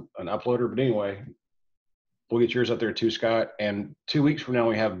 I'm not an uploader, but anyway, we'll get yours up there too, Scott. And 2 weeks from now,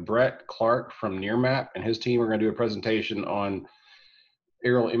 we have Brett Clark from Nearmap and his team are going to do a presentation on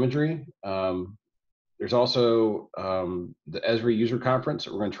aerial imagery. There's also the Esri user conference.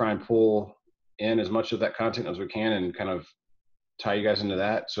 We're going to try and pull in as much of that content as we can and kind of tie you guys into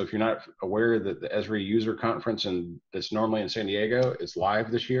that. So if you're not aware that the Esri user conference that's normally in San Diego is live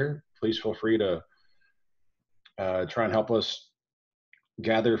this year, please feel free to try and help us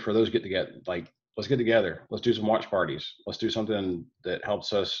gather for those get together. Like, let's get together. Let's do some watch parties. Let's do something that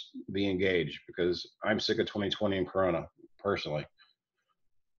helps us be engaged, because I'm sick of 2020 and Corona personally.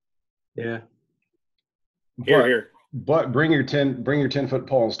 Yeah. Here. But bring your 10-foot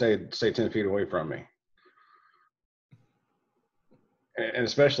pole and stay 10 feet away from me. And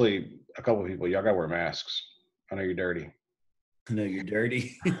especially, a couple of people, y'all gotta wear masks. I know you're dirty. No, you're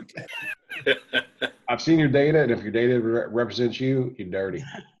dirty. I've seen your data, and if your data represents you, you're dirty.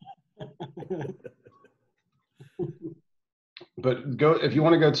 But go if you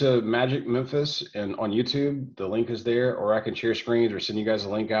want to go to Magic Memphis and on YouTube, the link is there, or I can share screens or send you guys a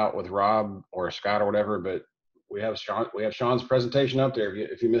link out with Rob or Scott or whatever. But we have Sean's presentation up there.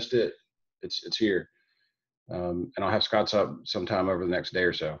 If you missed it, it's here, and I'll have Scott's up sometime over the next day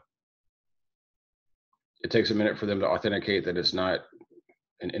or so. It takes a minute for them to authenticate that it's not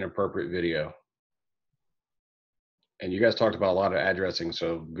an inappropriate video. And you guys talked about a lot of addressing,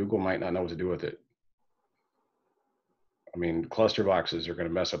 so Google might not know what to do with it. I mean, cluster boxes are going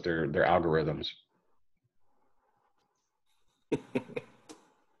to mess up their algorithms.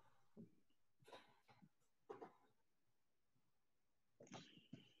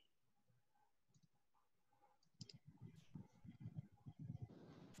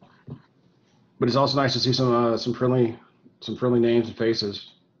 But it's also nice to see some friendly names and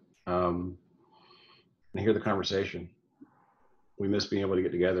faces, and hear the conversation. We miss being able to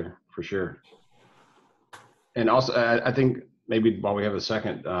get together for sure. And also, I think maybe while we have a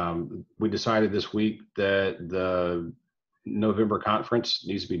second, we decided this week that the November conference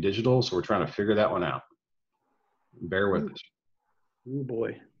needs to be digital, so we're trying to figure that one out. Bear with us. Oh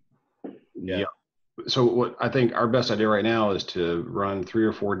boy. Yeah. So what I think our best idea right now is to run 3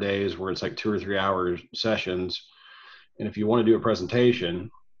 or 4 days where it's like 2 or 3 hour sessions. And if you want to do a presentation,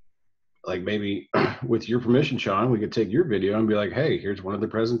 like maybe with your permission, Sean, we could take your video and be like, hey, here's one of the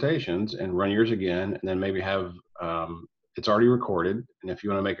presentations, and run yours again. And then maybe have, it's already recorded. And if you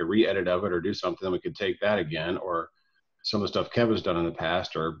want to make a re-edit of it or do something, then we could take that again, or some of the stuff Kevin's done in the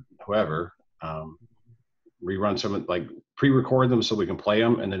past or whoever, rerun some, like pre-record them so we can play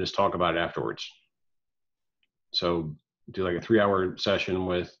them and then just talk about it afterwards. So do like a 3 hour session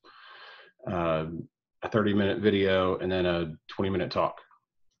with a 30-minute video and then a 20-minute talk.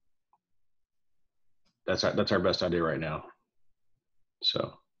 That's our best idea right now.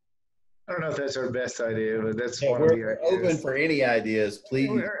 So I don't know if that's our best idea, but that's one of the We're ideas. open for any ideas, please.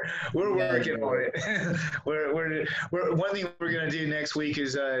 We're working on it. we're one thing we're going to do next week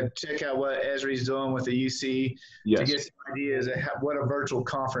is check out what Esri's doing with the UC to get some ideas of what a virtual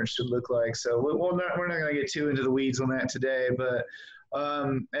conference should look like. So we're not going to get too into the weeds on that today, but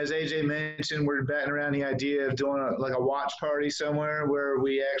as AJ mentioned, we're batting around the idea of doing like a watch party somewhere where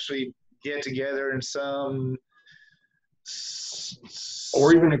we actually get together in some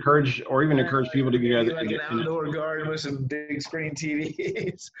or even encourage people to get together, like an outdoor garden with some big screen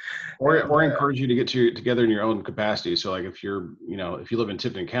TVs, or encourage you to get together in your own capacity. So like if you're, if you live in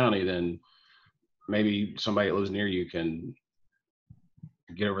Tipton County, then maybe somebody that lives near you can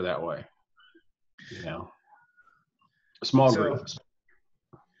get over that way. Small groups.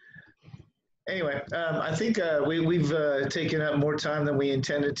 Anyway, I think we've taken up more time than we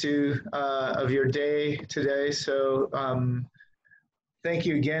intended to of your day today. So thank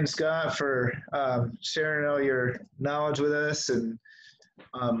you again, Scott, for sharing all your knowledge with us. And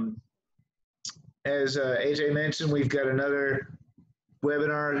as AJ mentioned, we've got another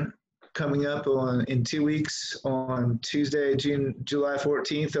webinar coming up in 2 weeks on Tuesday, July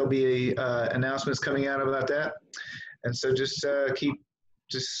 14th. There'll be announcements coming out about that. And so just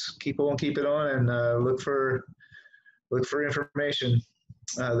keep it on and look for information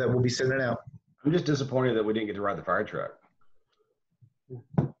that we'll be sending out. I'm just disappointed that we didn't get to ride the fire truck.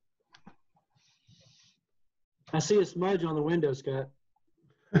 I see a smudge on the window, Scott.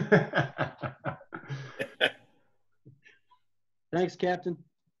 Thanks, Captain.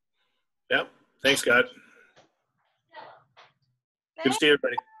 Yep. Thanks, Scott. Good to see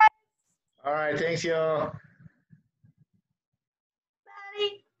everybody. All right. Thanks, y'all.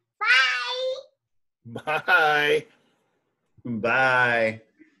 Bye. Bye.